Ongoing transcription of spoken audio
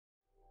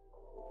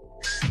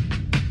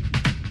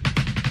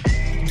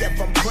give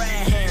them prayer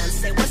hands.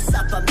 Say what's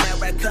up,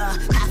 America.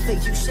 Half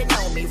of you should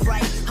know me,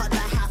 right? Other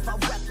half a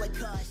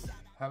replica.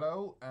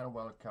 Hello and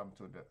welcome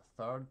to the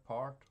third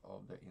part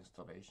of the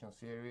installation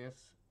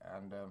series,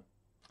 and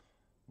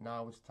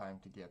now it's time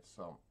to get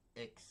some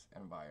X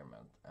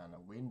environment and a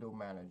window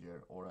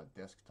manager or a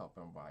desktop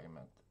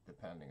environment,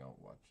 depending on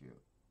what you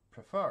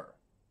prefer.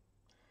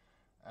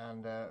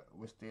 And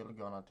we're still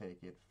gonna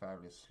take it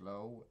fairly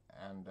slow,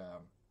 and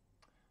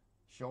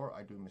sure,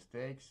 I do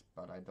mistakes,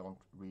 but I don't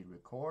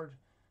re-record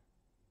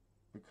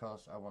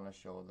because I want to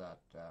show that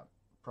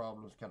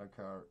problems can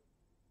occur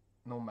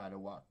no matter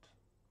what.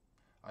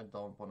 I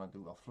don't want to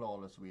do a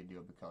flawless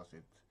video because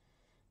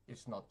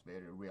it's not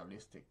very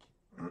realistic.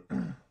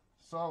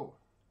 So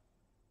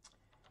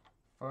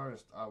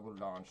first I will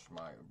launch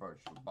my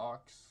VirtualBox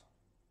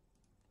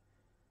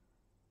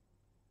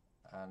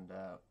and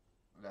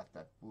let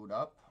that boot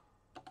up.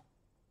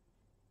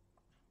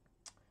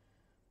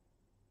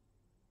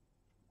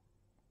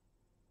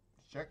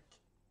 Check.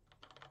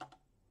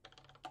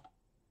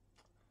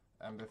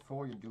 And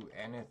before you do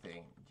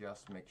anything,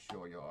 just make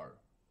sure you are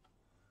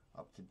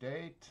up to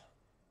date.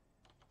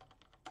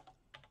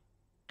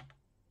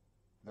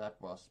 That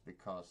was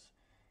because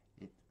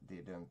it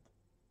didn't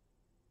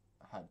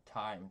have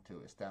time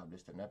to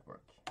establish the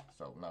network.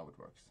 So now it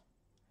works.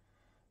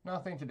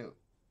 Nothing to do.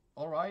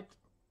 Alright.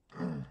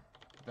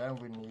 Then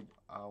we need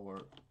our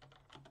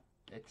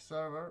X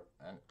server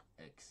and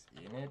X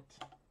init.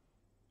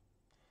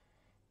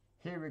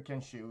 Here we can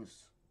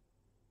choose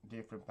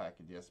different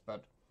packages,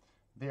 but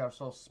they are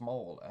so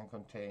small and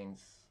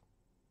contains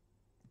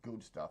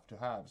good stuff to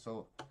have,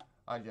 so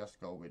I just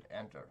go with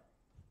enter.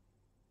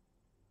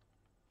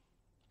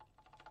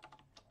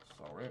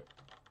 Sorry.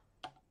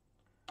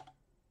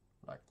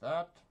 Like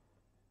that.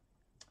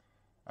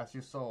 As you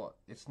saw,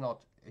 it's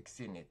not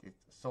Xinit, it's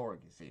Sorg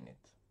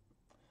Xinit.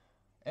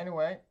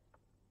 Anyway,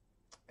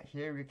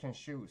 here you can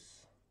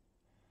choose.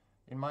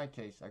 In my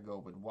case, I go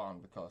with 1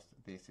 because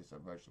this is a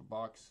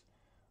VirtualBox.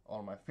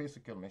 On my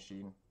physical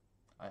machine,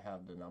 I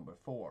have the number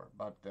 4,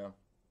 but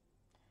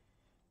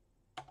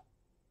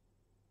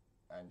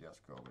and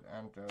just go with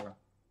enter.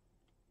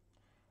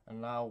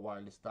 And now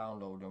while it's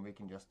downloading, we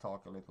can just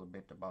talk a little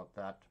bit about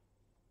that.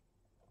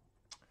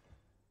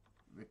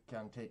 We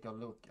can take a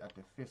look at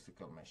the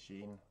physical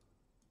machine.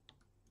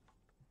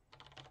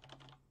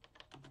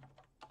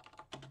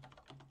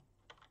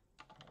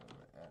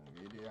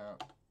 Nvidia.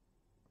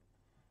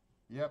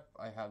 Yep,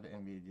 I have the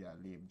nvidia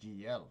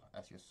libgl,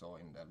 as you saw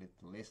in the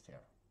little list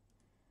here.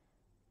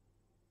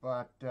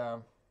 But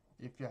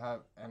if you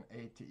have an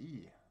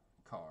ATE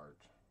card,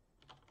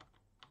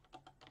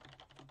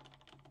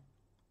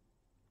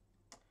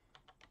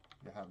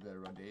 you have the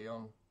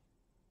Radeon,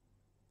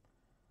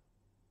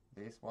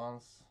 these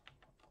ones,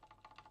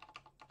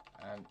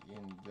 and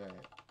in the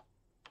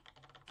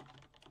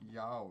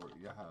YAR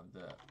you have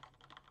the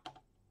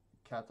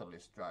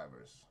catalyst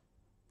drivers.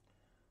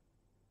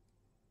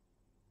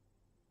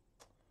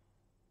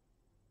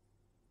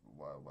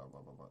 Well,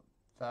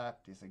 that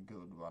is a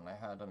good one. I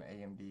had an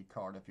AMD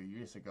card a few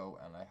years ago,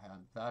 and I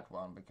had that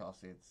one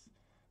because it's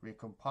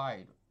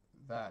recompiled.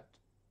 That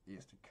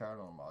is the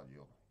kernel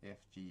module,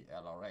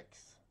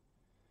 FGLRX.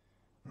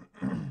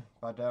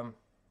 But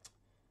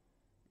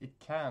it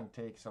can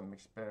take some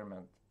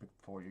experiment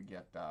before you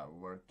get a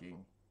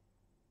working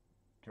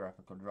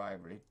graphical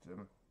driver. It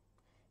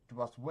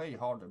was way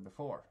harder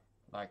before,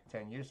 like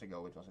 10 years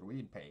ago. It was a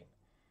real pain.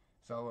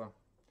 So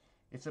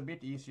it's a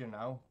bit easier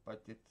now,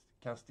 but it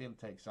can still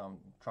take some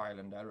trial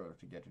and error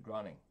to get it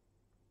running.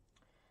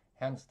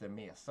 Hence the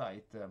Mesa,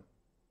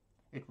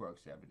 it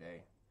works every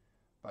day,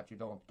 but you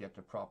don't get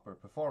the proper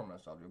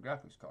performance of your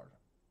graphics card.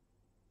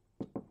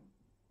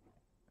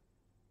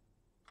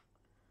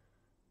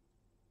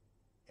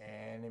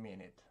 Any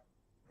minute.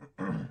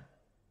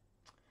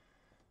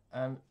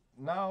 And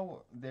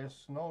now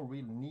there's no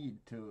real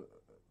need to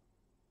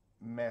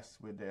mess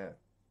with the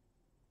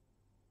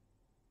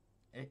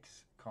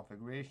X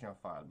configuration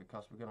file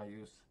because we're gonna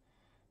use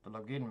the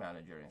login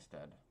manager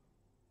instead.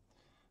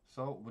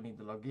 So we need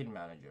the login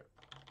manager,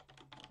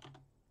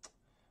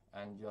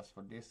 and just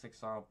for this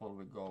example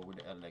we go with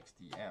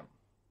LXDM.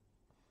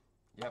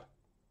 Yep.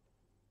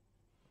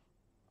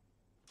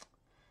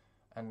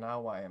 And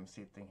now I am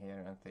sitting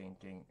here and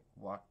thinking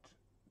what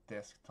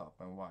desktop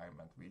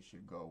environment we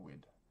should go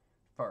with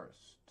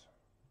first.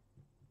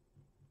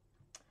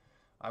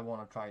 I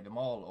want to try them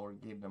all or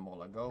give them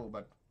all a go,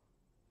 but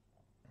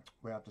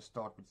we have to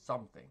start with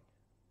something.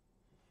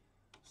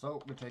 So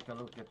we take a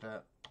look at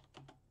the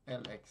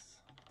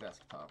LX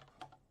desktop.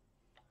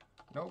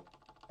 Nope,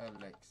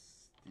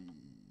 LXD.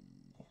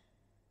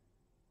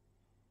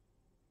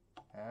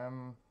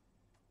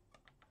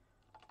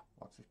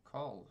 What's it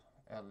called?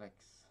 LX.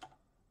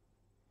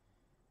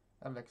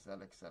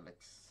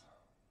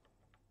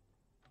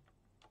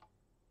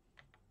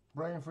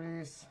 Brain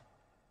freeze.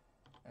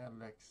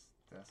 LX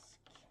desk.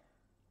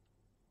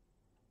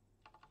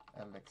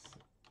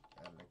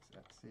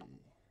 LXXE.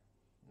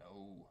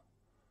 No.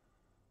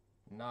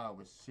 Now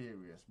with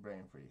serious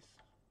brain freeze.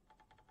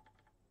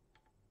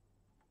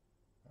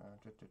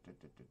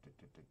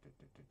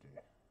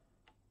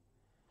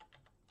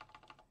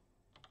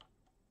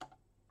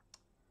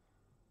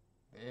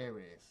 There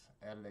it is.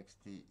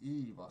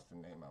 LXDE was the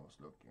name I was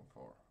looking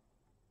for.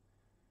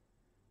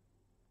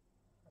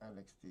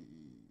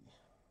 LXDE.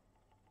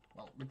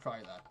 Well, we try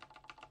that.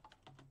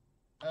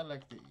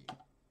 LXDE.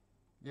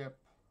 Yep.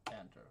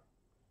 Enter.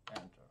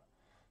 Enter.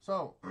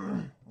 So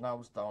now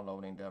it's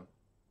downloading the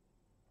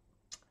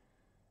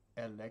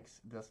LX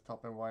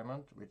desktop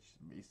environment, which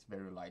is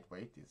very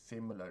lightweight. It's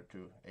similar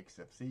to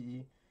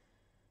XFCE,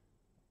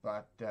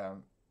 but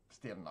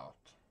still not.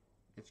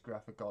 It's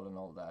graphical and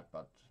all that,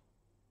 but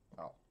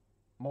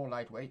more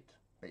lightweight,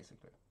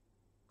 basically.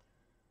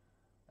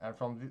 And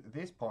from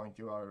this point,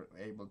 you are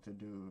able to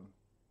do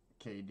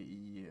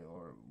KDE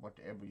or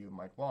whatever you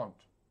might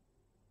want.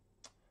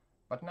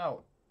 But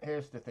now,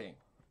 here's the thing.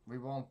 We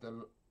want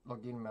the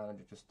login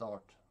manager to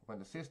start when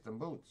the system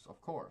boots, of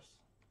course.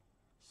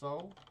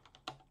 So,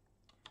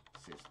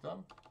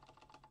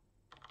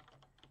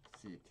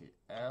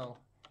 systemctl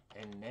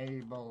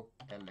enable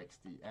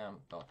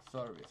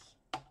LXDM.service.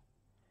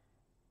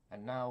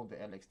 And now the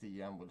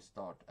LXDM will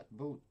start at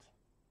boot.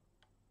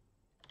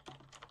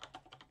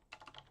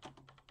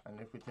 And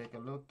if we take a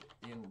look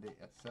in the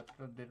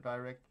etc.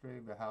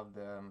 directory, we have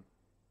the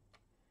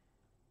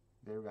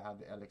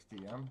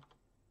LXDM.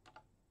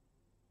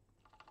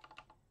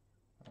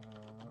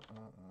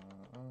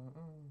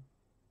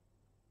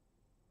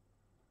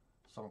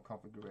 Some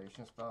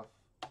configuration stuff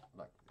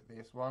like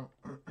this one.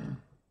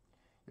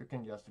 You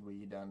can just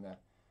read, and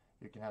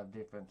you can have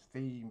different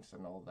themes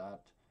and all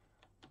that.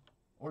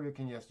 Or you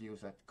can just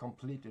use a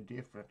completely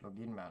different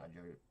login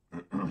manager.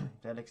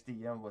 The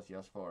LXDM was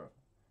just for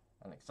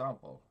an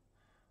example.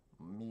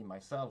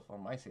 Myself,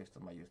 on my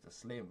system, I use the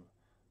Slim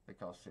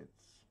because it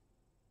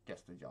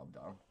gets the job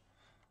done.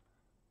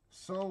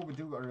 So we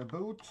do a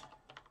reboot.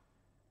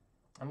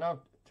 And now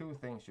two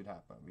things should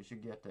happen. We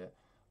should get the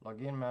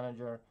login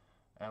manager,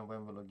 and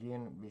when we log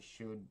in, we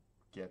should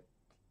get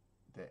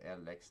the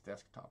LX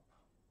desktop.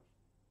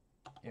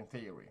 In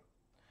theory.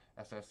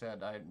 As I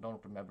said, I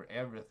don't remember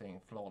everything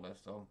flawless,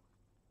 so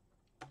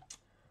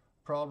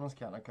problems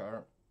can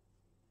occur.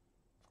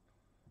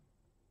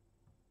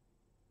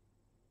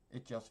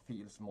 It just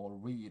feels more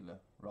real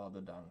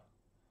rather than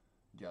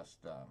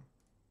just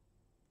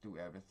do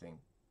everything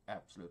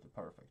absolutely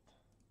perfect.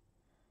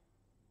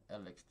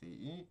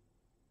 LXDE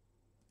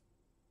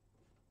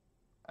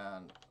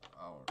and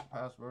our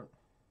password.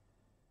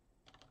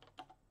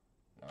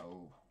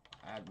 No,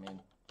 admin.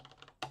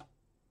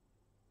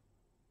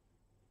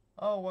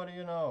 Oh, what do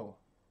you know?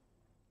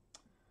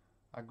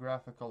 A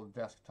graphical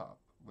desktop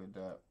with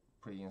the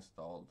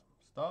pre-installed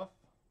stuff,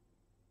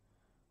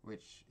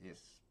 which is,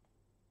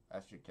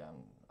 as you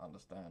can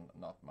understand,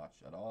 not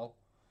much at all.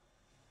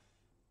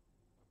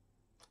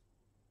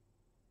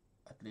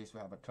 At least we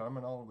have a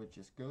terminal, which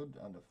is good,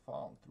 and the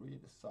font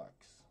really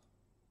sucks.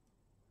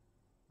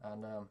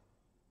 And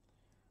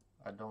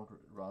I don't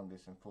run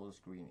this in full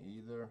screen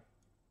either.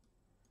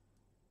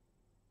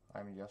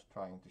 I'm just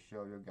trying to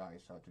show you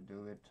guys how to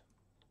do it.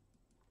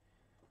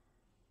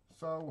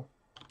 So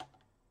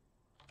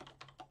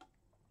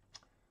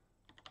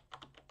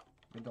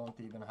we don't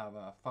even have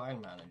a file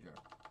manager.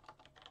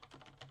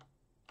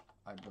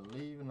 I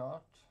believe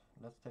not.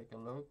 Let's take a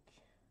look.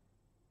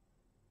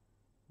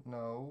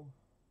 No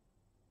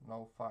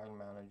file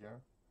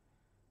manager,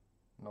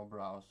 no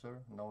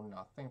browser, no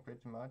nothing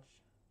pretty much.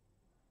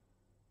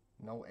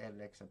 No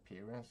LX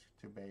appearance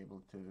to be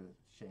able to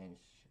change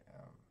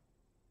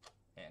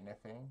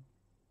anything.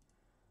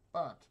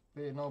 But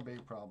no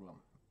big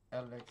problem.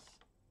 LX,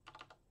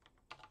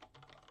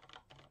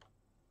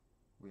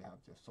 we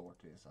have to sort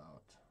this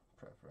out.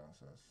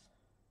 Preferences,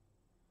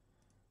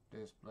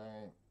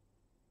 display,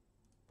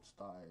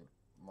 style,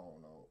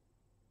 mono.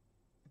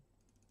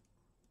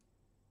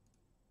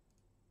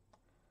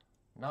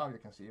 Now you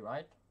can see,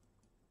 right?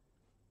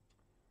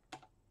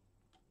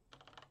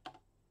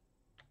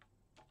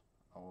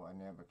 Oh, I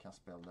never can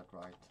spell that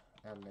right.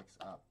 LX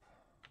app.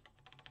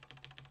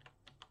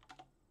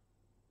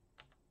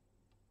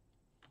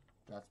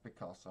 That's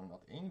because I'm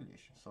not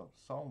English, so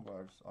some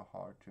words are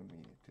hard to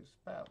me to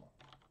spell.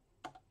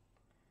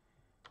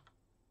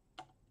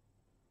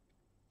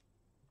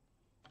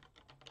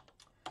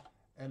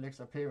 LX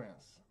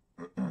appearance.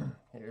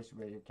 Here's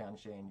where you can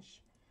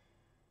change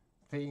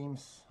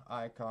themes,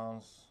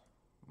 icons,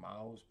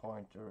 mouse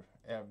pointer,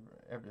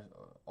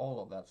 all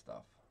of that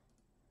stuff.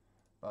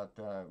 But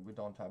we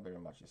don't have very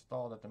much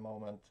installed at the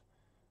moment.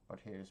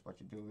 But here's what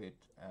you do it,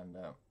 and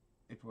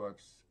it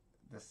works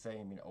the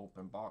same in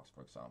OpenBox,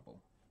 for example.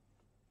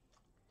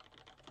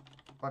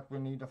 But we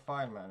need a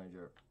file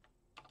manager,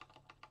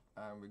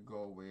 and we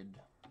go with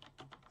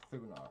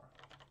Thunar.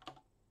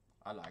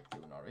 I like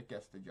Thunar, it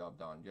gets the job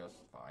done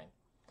just fine.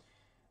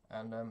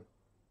 And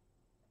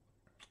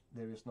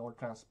there is no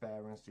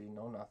transparency,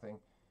 no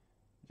nothing,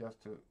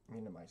 just to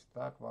minimize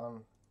that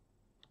one.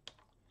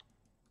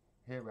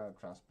 Here we have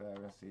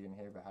transparency, and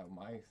here we have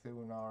my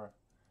Thunar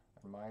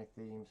and my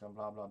themes and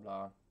blah blah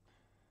blah,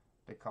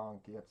 the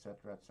conky,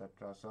 etc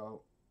etc.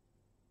 So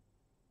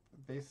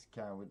this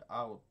can,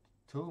 without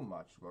too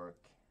much work,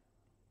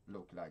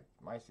 look like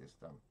my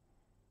system.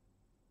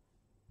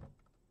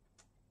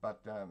 But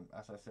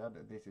as I said,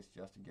 this is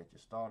just to get you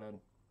started.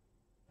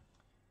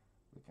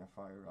 We can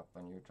fire up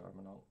a new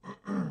terminal.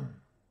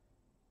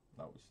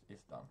 No,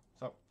 it's done.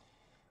 So,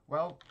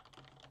 well,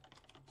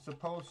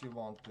 suppose you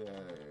want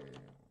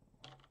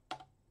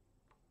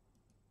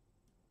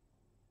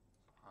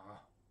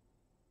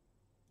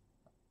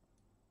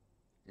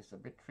it's a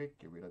bit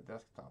tricky with a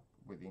desktop,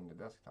 within the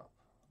desktop,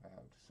 I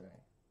have to say.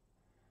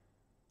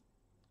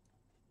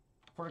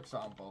 For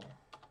example,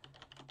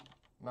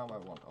 now I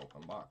want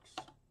OpenBox.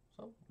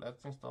 So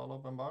let's install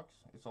OpenBox.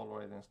 It's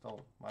already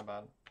installed, my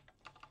bad.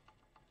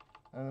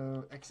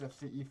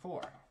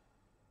 XFCE4.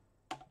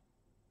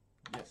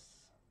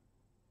 Yes.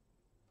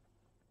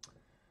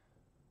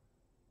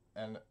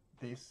 And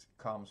this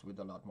comes with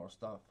a lot more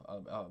stuff.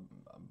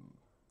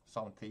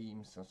 Some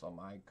themes and some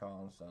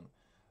icons and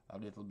a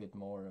little bit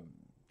more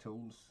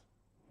tools.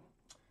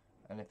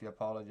 And if you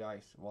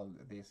apologize while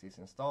this is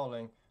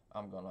installing,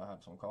 I'm gonna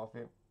have some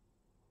coffee.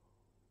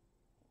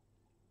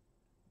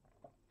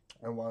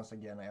 And once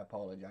again, I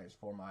apologize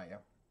for my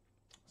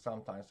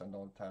sometimes I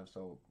don't have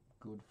so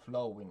good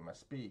flow in my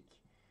speak,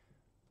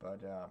 but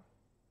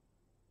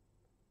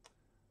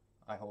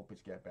I hope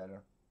it's get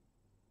better.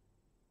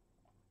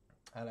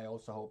 And I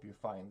also hope you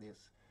find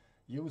this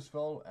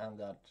useful and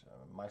that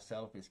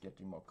myself is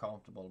getting more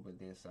comfortable with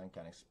this and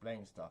can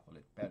explain stuff a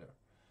little better.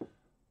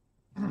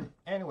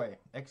 Anyway,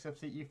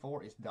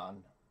 XFCE4 is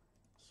done.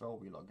 So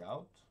we log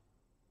out,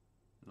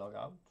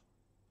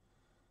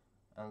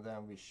 and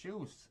then we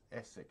choose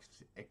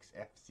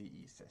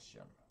XFCE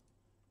session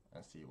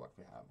and see what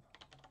we have.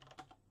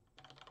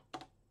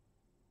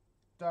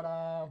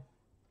 Ta-da!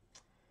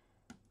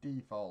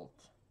 Default.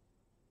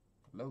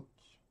 Look,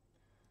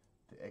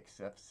 the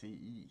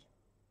XFCE,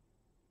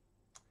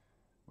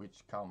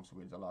 which comes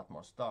with a lot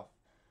more stuff,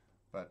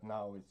 but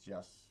now it's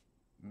just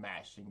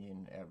mashing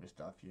in every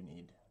stuff you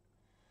need.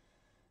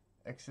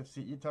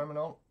 XFCE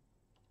terminal,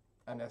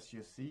 and as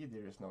you see,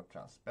 there is no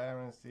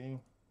transparency,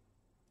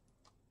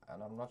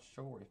 and I'm not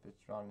sure if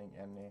it's running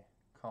any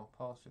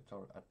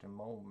compositor at the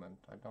moment.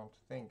 I don't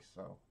think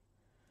so.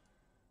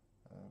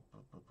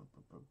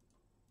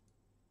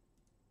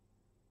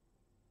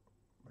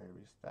 Where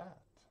is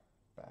that?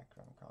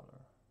 Background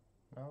color.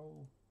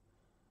 No.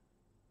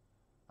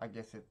 I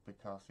guess it's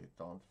because it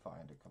don't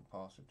find a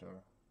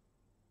compositor.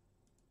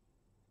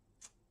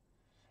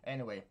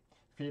 Anyway,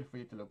 feel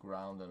free to look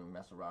around and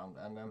mess around.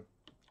 And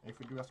if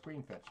we do a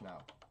screen fetch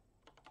now.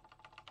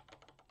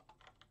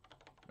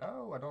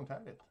 No, I don't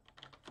have it.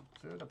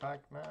 To the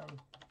Pac-Man.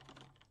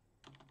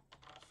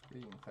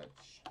 Screen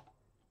fetch.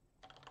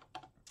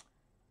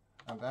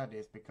 And that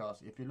is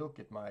because if you look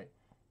at my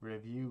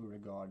review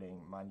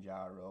regarding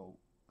Manjaro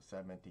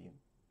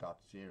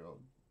 17.0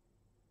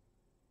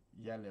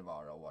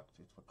 Gällivare, what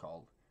it was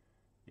called,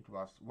 it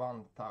was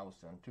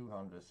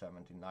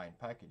 1,279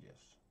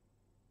 packages.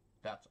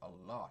 That's a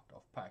lot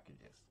of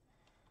packages.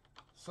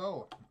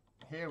 So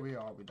here we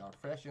are with our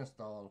fresh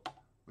install,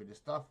 with the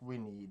stuff we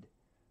need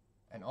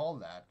and all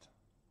that,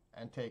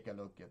 and take a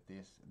look at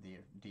this,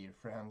 dear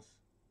friends.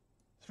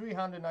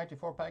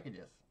 394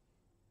 packages.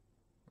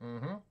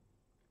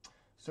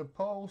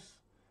 Suppose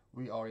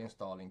we are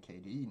installing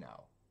KDE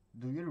now.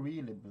 Do you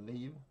really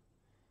believe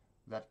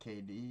that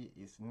KDE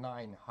is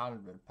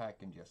 900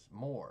 packages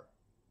more?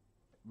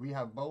 We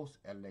have both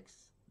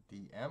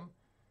LXDM,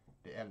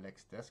 the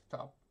LX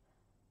desktop,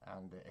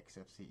 and the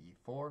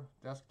XFCE4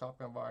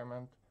 desktop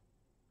environment,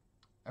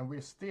 and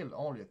we're still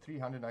only at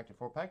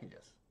 394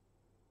 packages.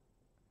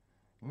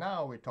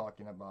 Now we're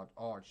talking about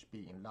Arch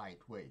being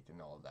lightweight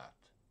and all that,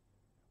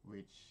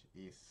 which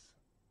is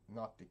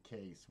not the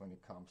case when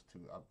it comes to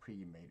a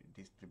pre-made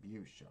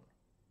distribution.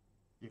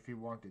 If you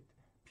want it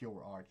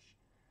pure Arch,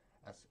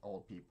 as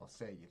all people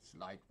say, it's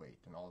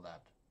lightweight and all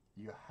that,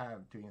 you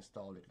have to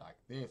install it like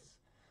this.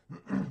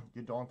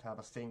 You don't have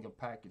a single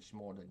package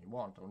more than you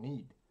want or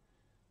need.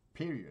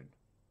 Period.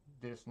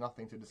 There's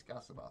nothing to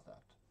discuss about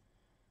that.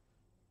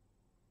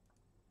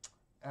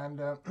 And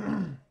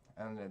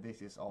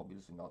this is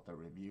obviously not a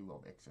review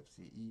of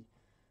XFCE,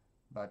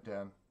 but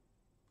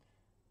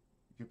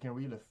you can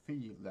really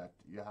feel that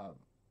you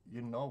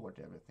know what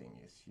everything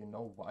is, you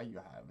know why you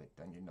have it,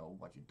 and you know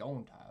what you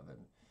don't have,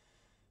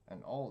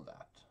 and all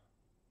that.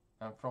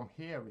 And from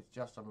here it's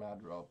just a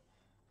matter of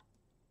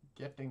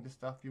getting the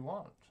stuff you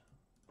want.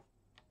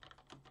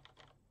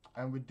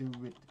 And we do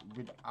it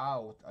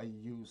without a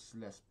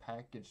useless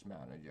package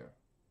manager.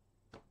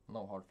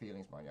 No hard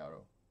feelings,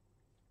 Manjaro.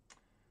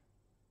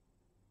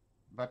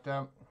 But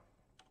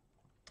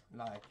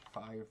like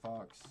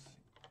Firefox,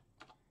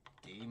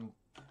 GIMP,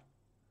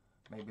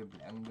 maybe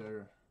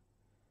Blender,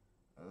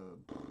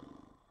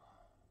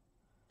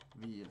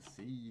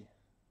 VLC.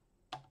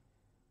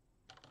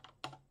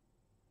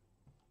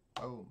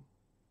 Boom.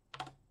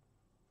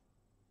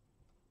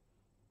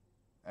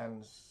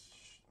 And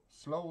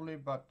slowly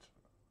but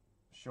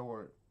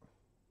sure,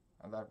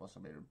 and that was a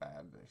very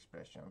bad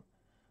expression.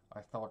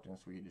 I thought in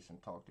Swedish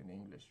and talked in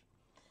English.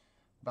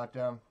 But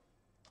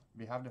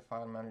we have the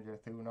file manager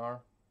tuner,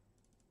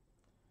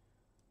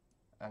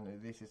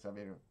 and this is a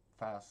very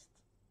fast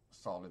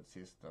solid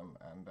system,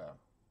 and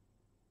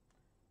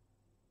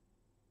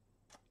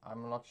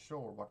I'm not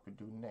sure what we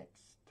do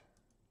next.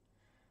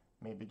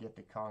 Maybe get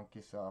the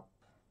conkeys up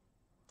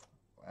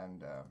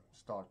and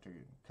start to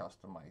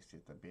customize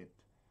it a bit.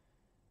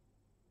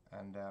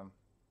 And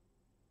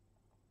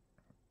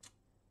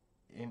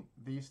in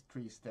these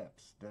 3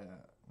 steps, the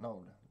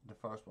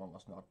first one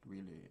was not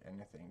really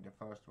anything. The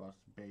first was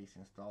base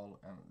install,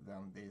 and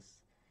then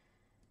this.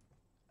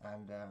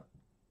 And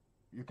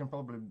you can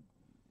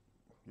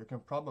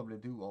probably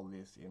do all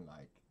this in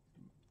like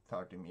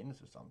 30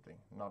 minutes or something,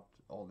 not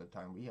all the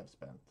time we have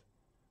spent.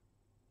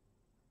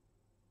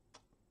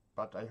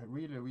 But I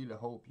really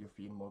hope you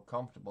feel more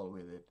comfortable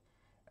with it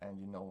and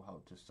you know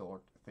how to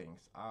sort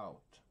things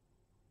out.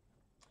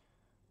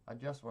 I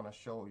just want to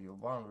show you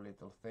one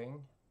little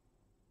thing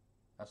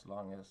as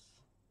long as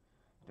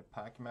the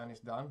Pacman is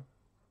done.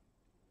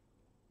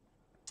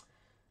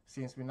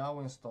 Since we now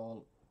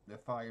install the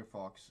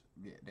Firefox,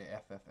 the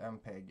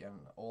FFmpeg and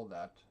all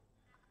that,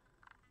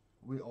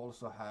 we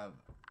also have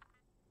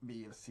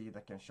VLC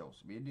that can show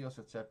videos,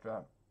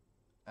 etc.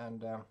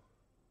 And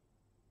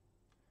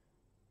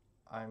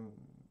I'm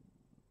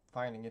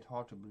finding it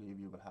hard to believe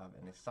you will have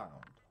any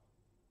sound.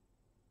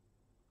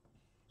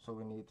 So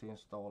we need to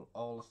install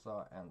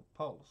ALSA and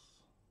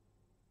Pulse.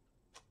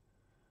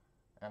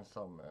 And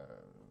some,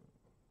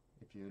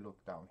 if you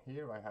look down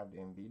here, I have the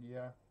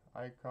nvidia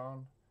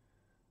icon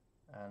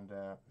and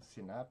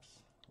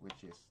Synapse,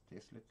 which is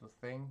this little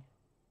thing.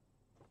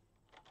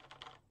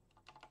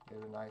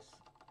 Very nice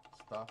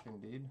stuff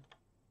indeed.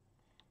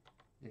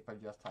 If I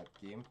just type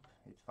GIMP,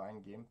 it's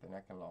fine GIMP, and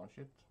I can launch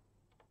it.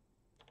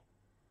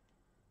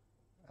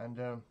 And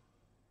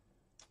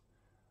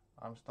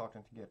I'm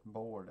starting to get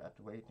bored at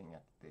waiting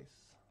at this.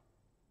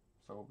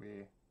 So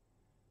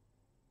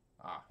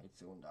it's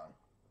soon done.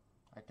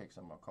 I take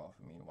some more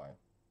coffee meanwhile.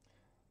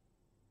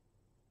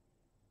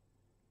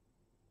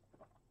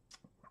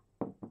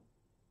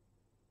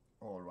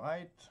 All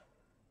right,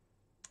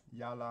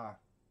 yalla.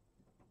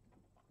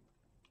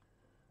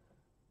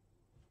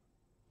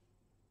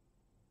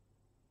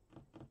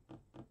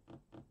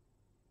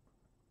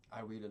 I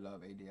really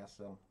love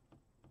ADSL.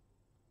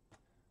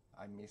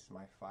 I miss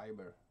my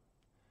fiber,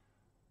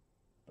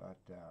 but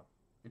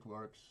it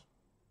works.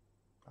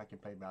 I can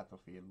play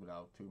Battlefield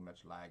without too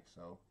much lag,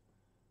 so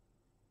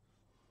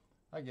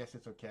I guess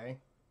it's okay.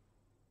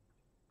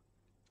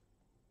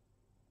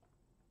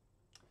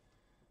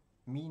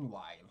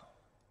 Meanwhile,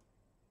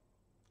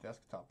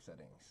 desktop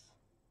settings.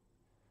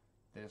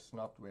 There's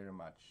not very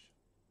much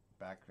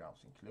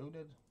backgrounds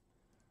included,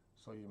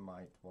 so you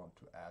might want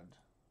to add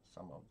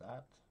some of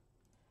that.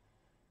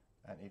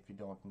 And if you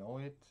don't know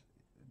it,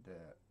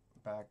 the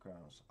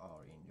backgrounds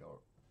are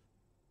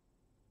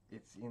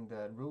it's in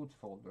the root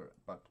folder,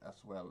 but as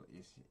well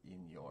is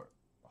in your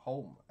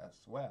home as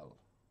well,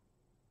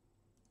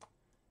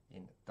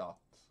 in dot,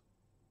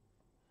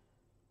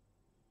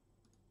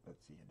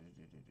 let's see,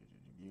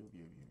 view,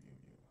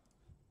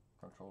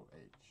 Control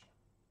H.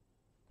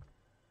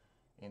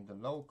 In the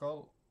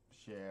local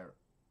share,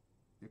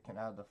 you can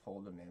add the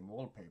folder name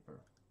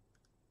wallpaper.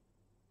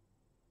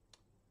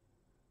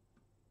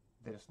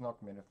 There's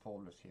not many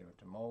folders here at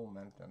the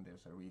moment, and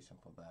there's a reason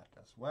for that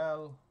as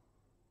well.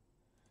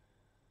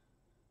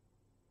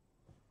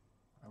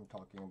 I'm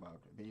talking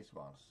about these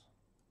ones.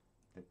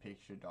 The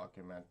picture,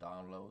 document,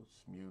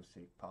 downloads,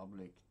 music,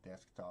 public,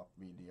 desktop,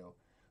 video.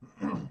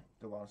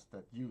 The ones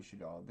that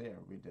usually are there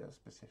with a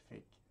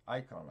specific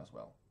icon as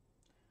well.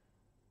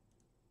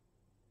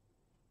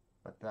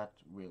 But that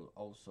will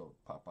also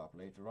pop up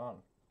later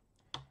on.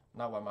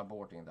 Now I'm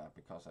aborting that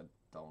because I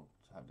don't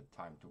have the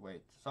time to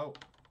wait. So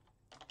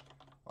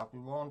what we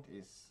want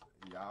is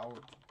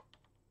yout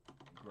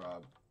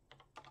grub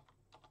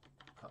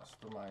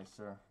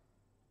customizer.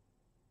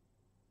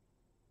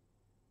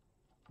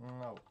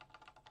 No,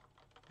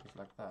 it's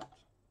like that.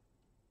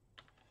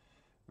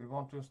 We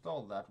want to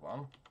install that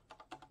one.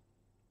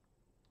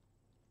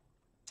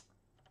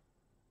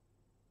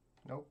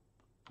 Nope.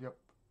 Yep.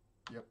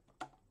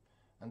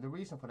 And the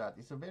reason for that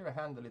is a very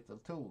handy little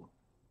tool.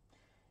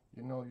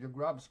 You know, your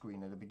grub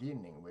screen at the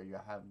beginning where you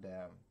have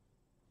the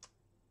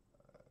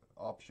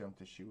option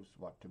to choose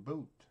what to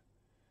boot.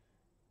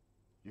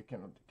 You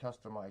can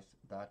customize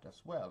that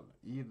as well,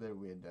 either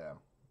with a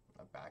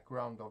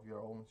background of your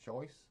own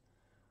choice,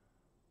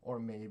 or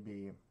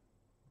maybe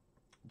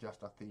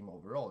just a theme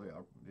overall.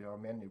 There are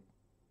many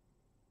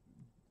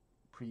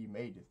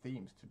pre-made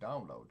themes to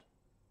download,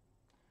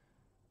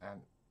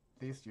 and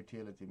this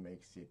utility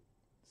makes it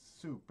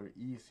super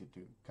easy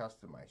to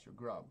customize your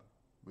grub,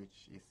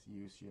 which is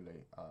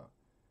usually a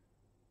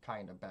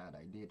kind of bad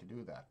idea to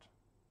do that.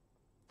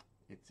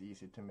 It's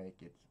easy to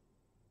make it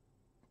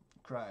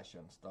crash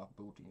and stop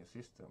booting your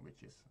system,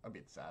 which is a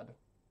bit sad.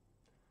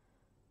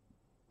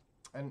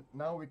 And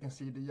now we can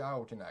see the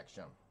yout in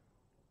action.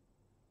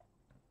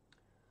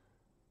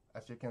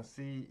 As you can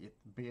see, it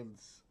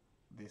builds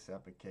this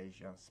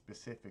application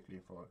specifically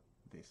for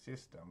this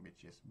system,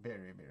 which is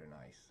very, very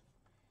nice.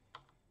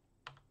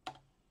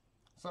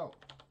 So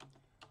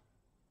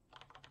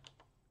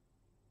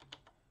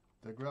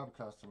the grub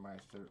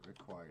customizer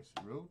requires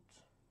root.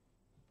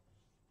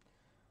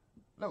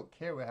 Look,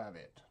 here we have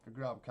it, the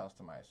grub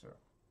customizer.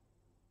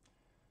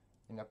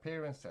 In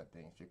appearance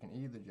settings, you can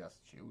either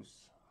just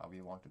choose how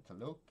you want it to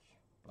look,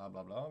 blah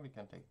blah blah. We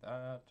can take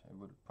that. It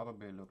would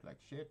probably look like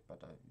shit,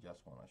 but I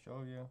just want to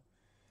show you.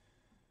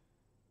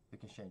 You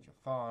can change your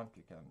font,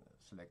 you can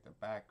select the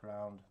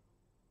background.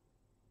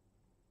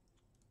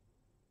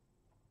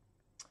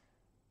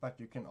 But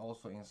you can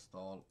also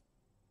install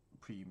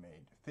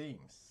pre-made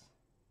themes,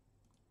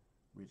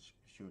 which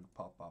should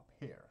pop up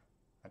here.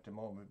 At the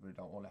moment we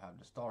don't only have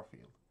the star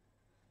field.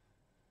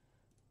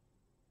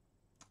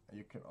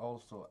 You can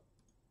also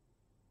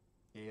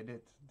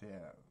edit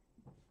the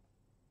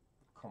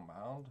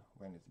command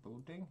when it's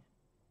booting.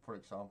 For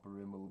example,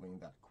 removing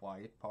that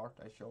quiet part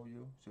I show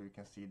you, so you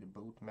can see the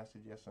boot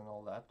messages and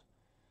all that.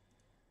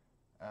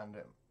 And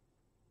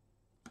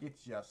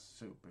it's just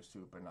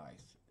super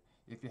nice.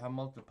 If you have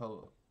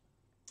multiple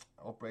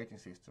operating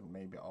systems,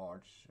 maybe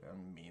Arch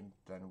and Mint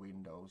and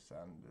Windows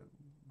and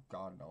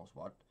God knows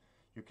what,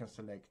 you can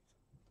select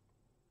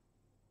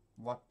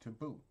what to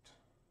boot.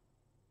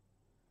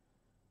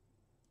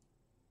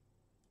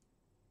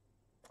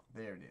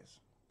 There it is,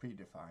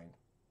 predefined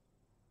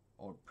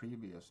or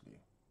previously.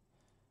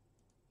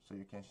 So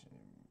you can,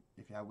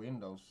 if you have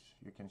Windows,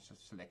 you can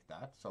just select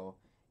that. So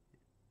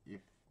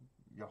if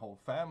your whole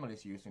family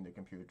is using the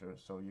computer,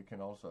 so you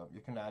can also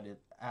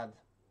add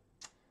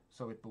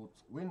so it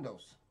boots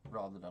Windows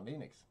rather than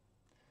Linux.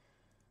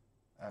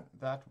 And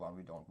that one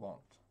we don't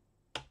want.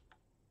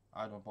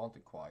 I don't want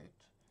it quiet,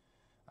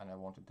 and I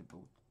wanted to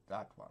boot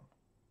that one.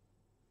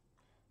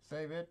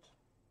 Save it.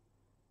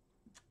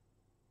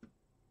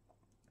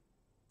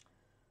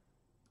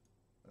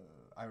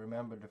 I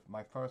remember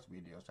my first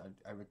videos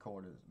I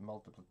recorded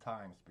multiple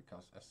times,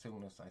 because as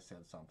soon as I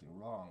said something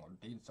wrong or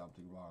did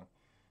something wrong,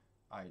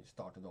 I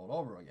started all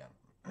over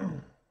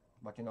again.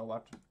 But you know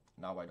what?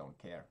 Now I don't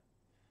care.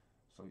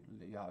 So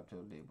you have to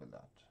live with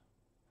that.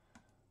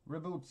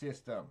 Reboot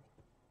system.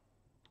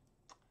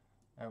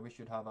 And we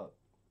should have a...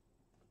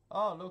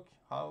 Oh, look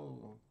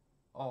how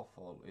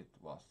awful it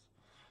was.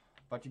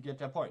 But you get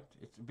the point.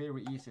 It's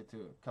very easy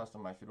to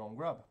customize your own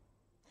grub.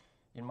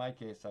 In my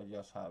case, I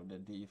just have the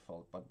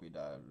default, but with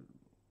a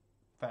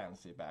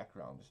fancy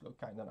background. It looks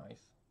kind of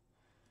nice.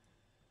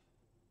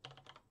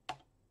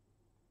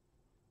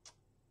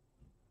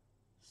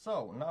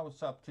 So now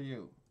it's up to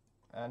you,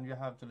 and you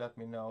have to let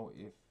me know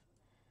if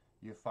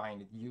you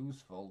find it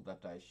useful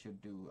that I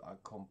should do a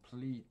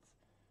complete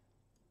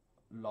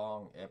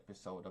long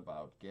episode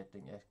about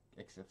getting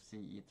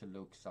XFCE to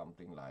look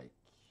something like,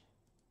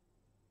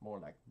 more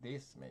like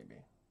this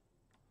maybe.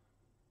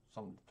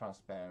 Some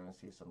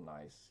transparency, some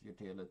nice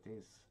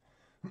utilities,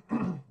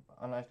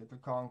 a nice little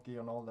conky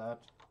and all that.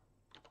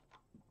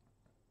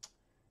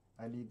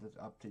 I leave it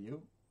up to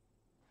you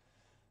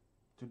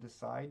to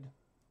decide.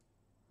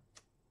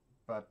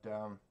 But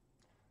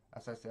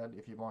as I said,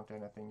 if you want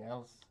anything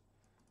else,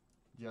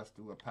 just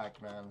do a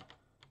Pac-Man.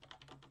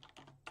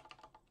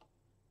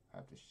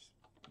 Have to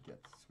get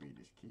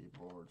Swedish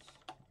keyboards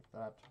like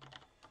that.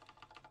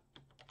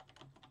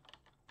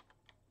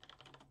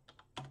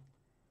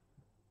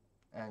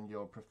 And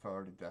your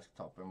preferred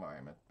desktop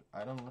environment.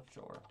 I'm not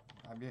sure.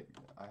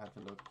 I have to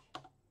look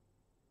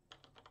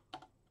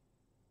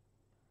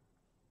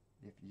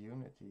if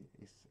Unity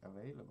is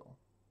available.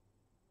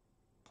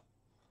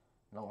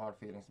 No hard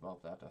feelings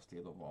about that. I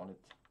still don't want it.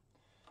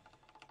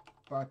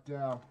 But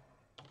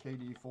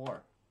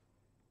KDE4.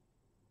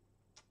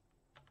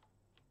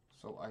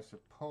 So I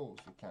suppose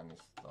you can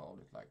install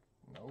it like,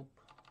 nope.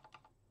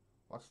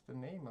 What's the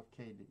name of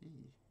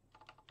KDE?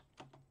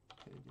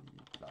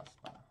 KDE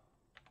Plasma.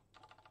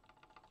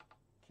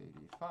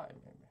 KDE5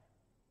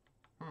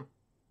 maybe.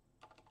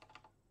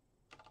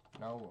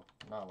 No,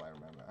 now I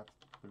remember. I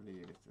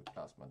believe it's the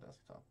Plasma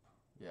desktop.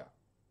 Yeah.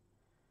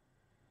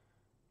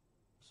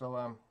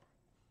 So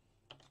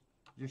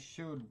you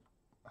should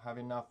have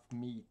enough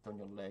meat on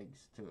your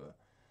legs to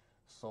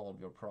solve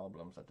your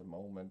problems at the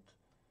moment.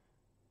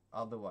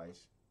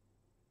 Otherwise,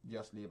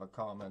 just leave a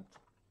comment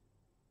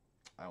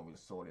and we'll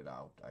sort it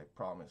out, I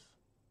promise.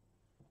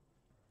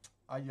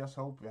 I just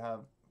hope we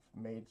have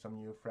made some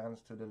new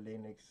friends to the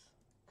Linux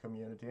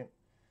community.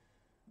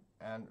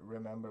 And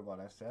remember what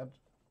I said.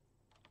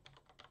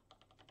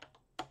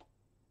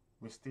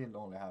 We still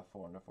only have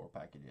 404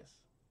 packages.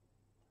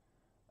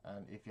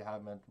 And if you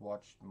haven't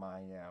watched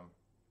my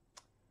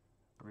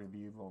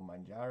review of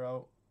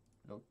Manjaro,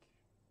 look,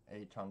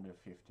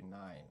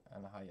 859,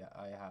 and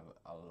I have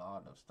a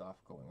lot of stuff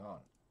going on,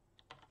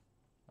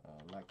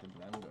 like the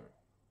blender.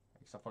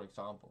 Except for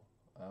example,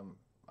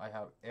 I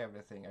have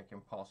everything I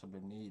can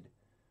possibly need,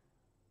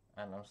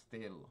 and I'm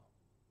still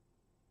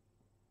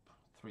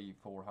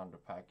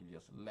 300-400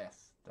 packages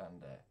less than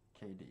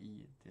the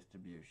KDE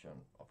distribution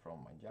from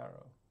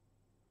Manjaro.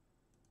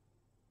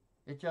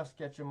 It just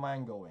gets your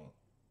mind going.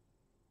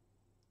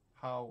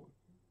 How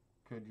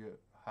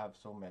have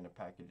so many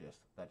packages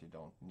that you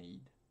don't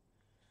need.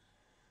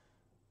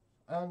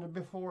 And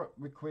before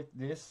we quit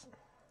this,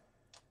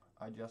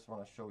 I just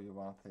want to show you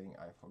one thing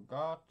I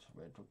forgot.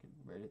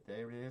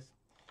 There it is.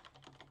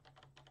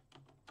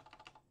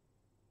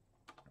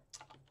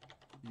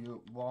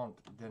 You want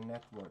the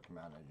network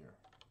manager.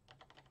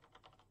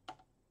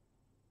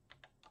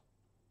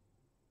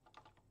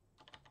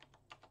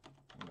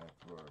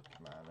 Network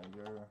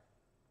manager.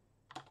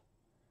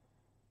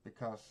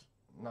 Because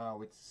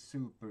now it's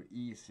super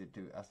easy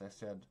to, as I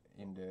said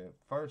in the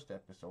first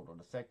episode or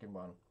the second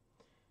one,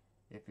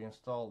 if you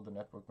install the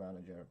network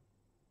manager,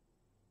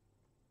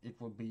 it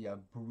will be a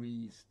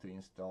breeze to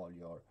install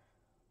your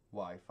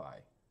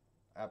Wi-Fi.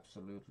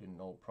 Absolutely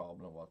no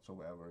problem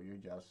whatsoever.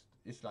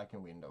 It's like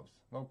in Windows,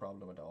 no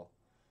problem at all.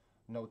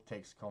 No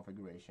text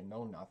configuration,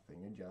 no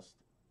nothing, you just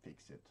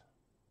fix it.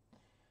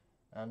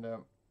 And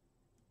the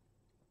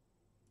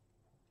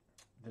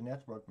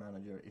network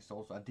manager is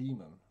also a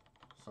daemon.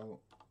 So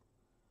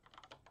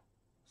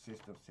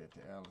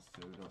systemctl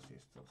sudo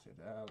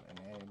systemctl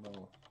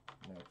enable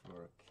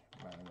network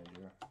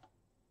manager.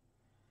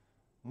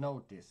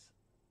 Notice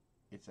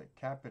it's a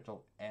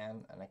capital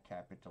N and a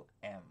capital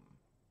M.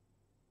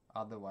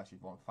 Otherwise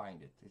it won't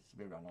find it. It's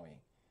very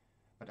annoying.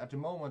 But at the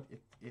moment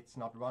it's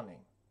not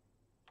running.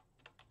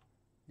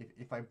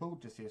 If I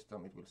boot the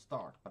system it will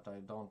start, but I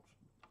don't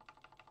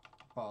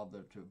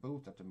bother to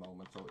boot at the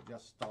moment, so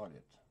just start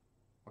it.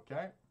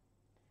 Okay?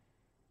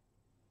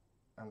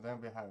 And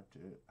then we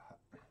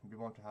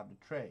want to have the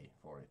tray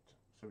for it,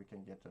 so we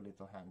can get a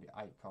little handy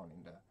icon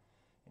in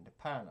the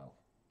panel.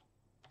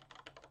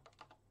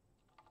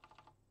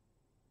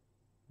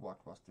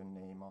 What was the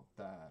name of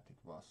that?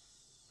 It was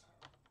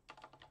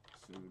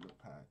sudo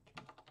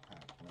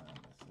pacman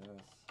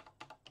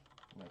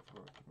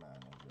network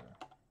manager.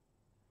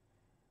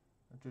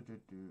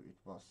 It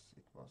was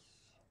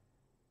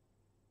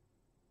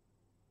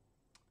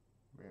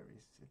where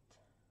is it?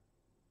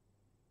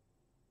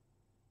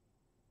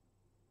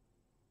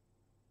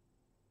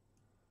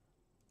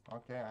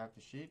 Okay, I have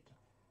the sheet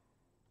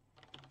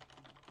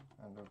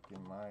and look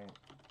in my,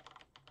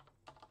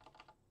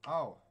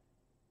 oh,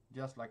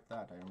 just like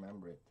that, I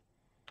remember it.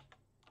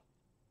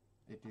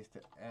 It is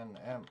the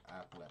NM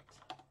applet.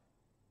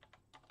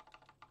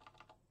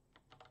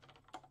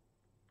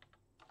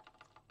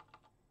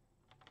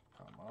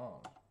 Come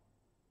on.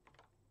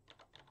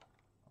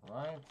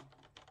 Alright.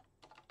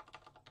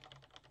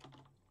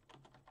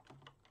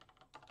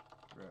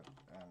 Rep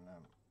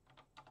NM.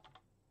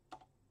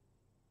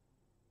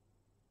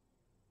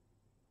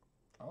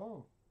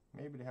 Oh,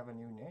 maybe they have a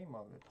new name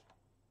of it.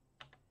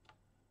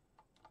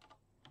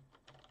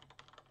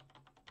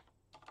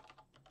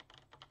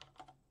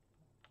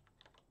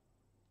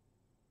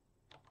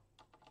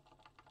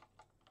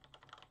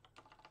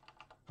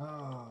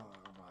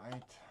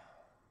 Alright.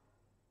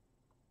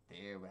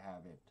 There we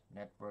have it.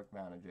 Network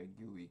Manager,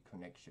 GUI,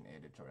 Connection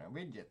Editor, and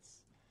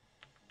Widgets.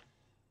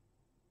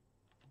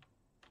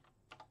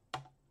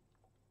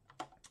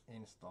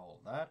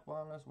 Install that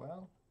one as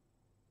well.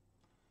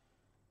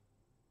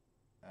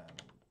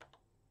 And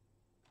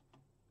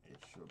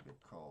it should be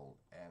called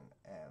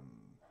NM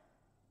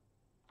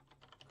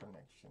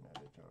Connection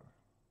Editor.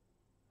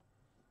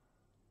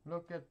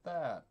 Look at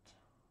that.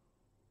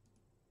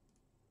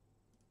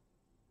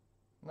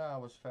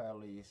 Now it's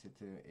fairly easy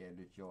to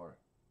edit your,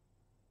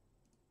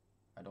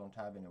 I don't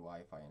have any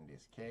Wi-Fi in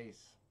this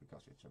case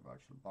because it's a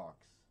VirtualBox.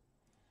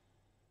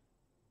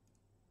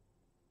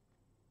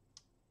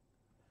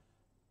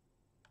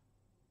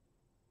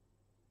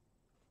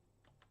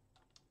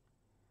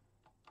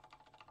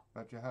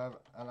 But you have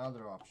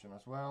another option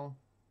as well,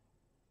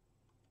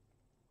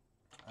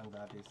 and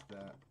that is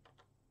the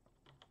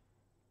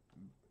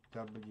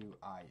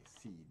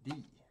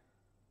WICD.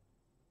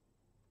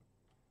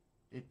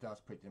 It does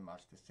pretty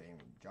much the same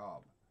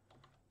job.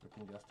 We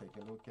can just take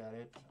a look at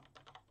it.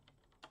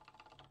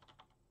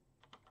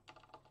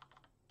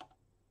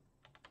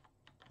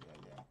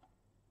 Yeah.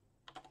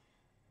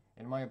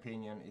 In my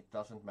opinion, it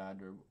doesn't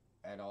matter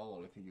at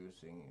all if you're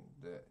using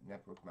the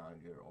network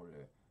manager or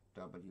the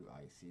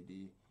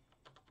WICD.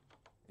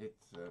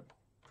 It's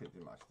pretty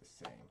much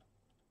the same.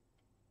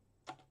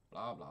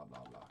 Blah blah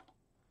blah blah.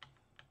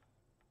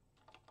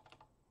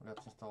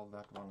 Let's install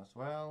that one as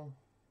well.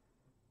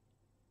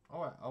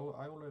 Oh,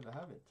 I already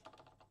have it.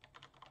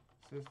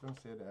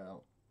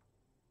 Systemctl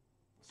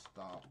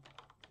stop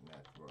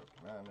network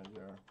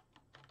manager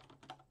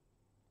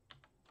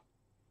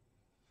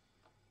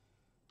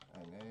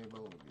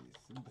enable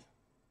vsid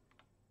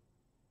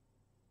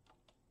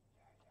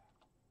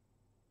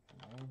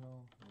enable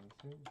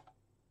vsid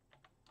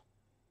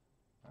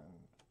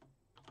and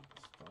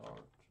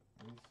start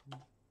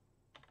vsid.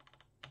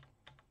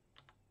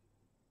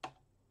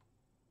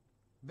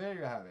 There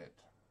you have it.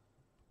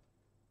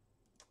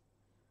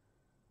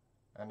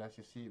 And as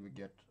you see, we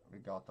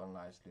got a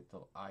nice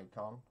little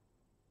icon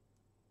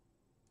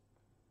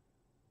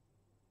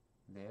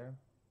there.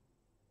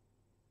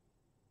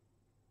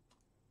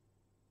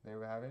 There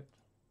we have it.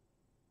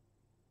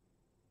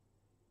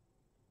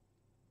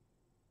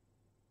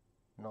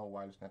 no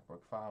wireless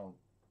network found,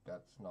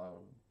 that's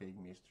no big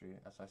mystery.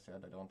 As I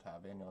said, I don't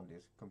have any on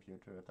this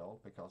computer at all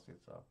because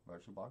it's a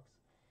VirtualBox.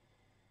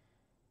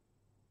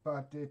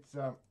 But it's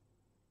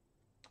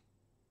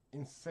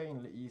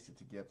insanely easy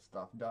to get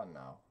stuff done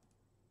now.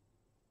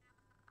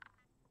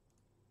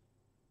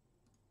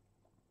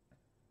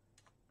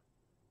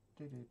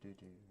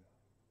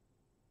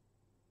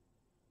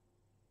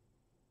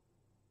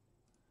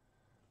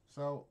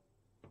 So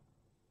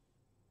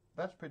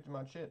that's pretty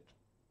much it.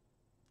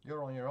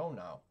 You're on your own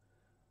now,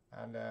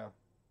 and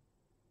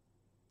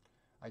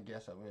I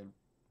guess I will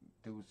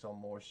do some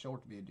more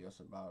short videos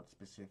about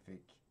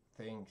specific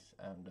things,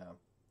 and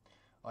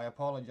I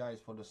apologize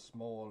for the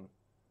small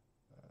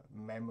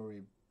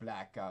memory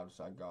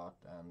blackouts I got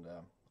and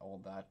all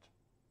that.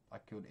 I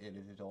could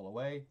edit it all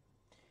away,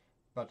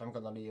 but I'm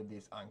gonna leave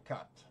this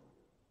uncut.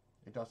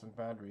 It doesn't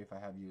matter if I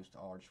have used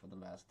Arch for the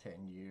last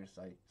 10 years,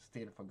 I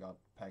still forgot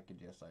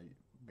packages I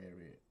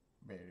very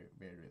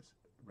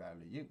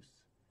rarely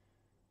use.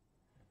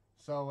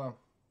 So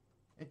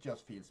it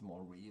just feels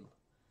more real.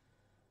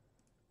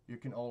 You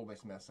can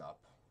always mess up,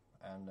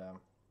 and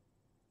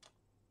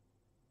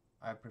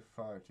I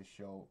prefer to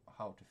show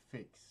how to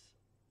fix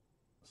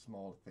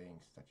small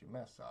things that you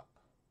mess up.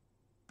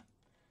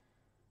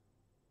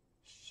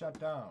 Shut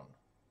down.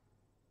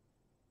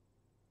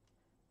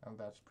 And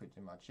that's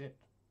pretty much it.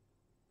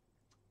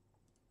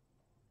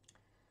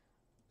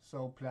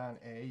 So plan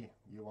A,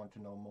 you want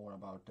to know more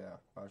about the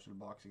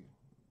VirtualBox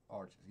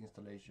Arch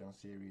installation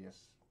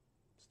series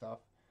stuff,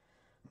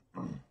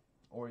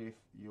 or if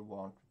you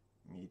want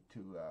me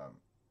to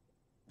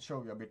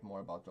show you a bit more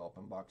about the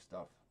OpenBox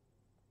stuff.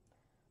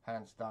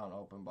 Hands down,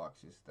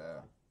 OpenBox is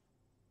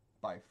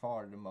by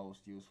far the most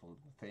useful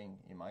thing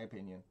in my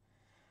opinion,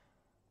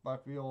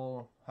 but we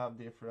all have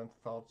different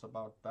thoughts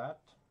about that.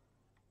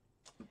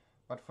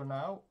 But for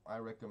now, I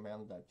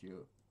recommend that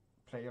you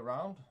play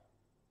around,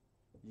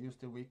 use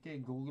the wiki,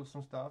 Google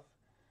some stuff,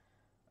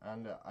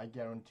 and I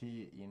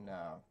guarantee in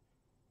a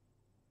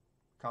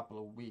couple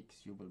of weeks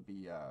you will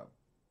be a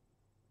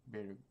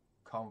very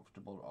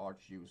comfortable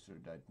Arch user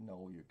that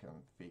know you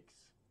can fix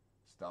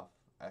stuff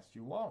as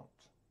you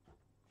want.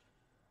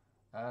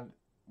 And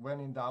when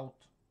in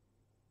doubt,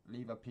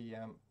 leave a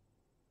PM,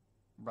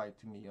 write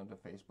to me on the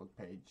Facebook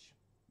page,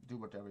 do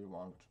whatever you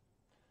want.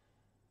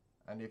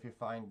 And if you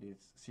find this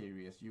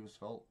series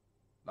useful,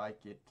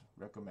 like it,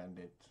 recommend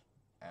it,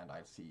 and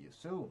I'll see you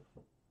soon.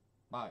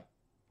 Bye.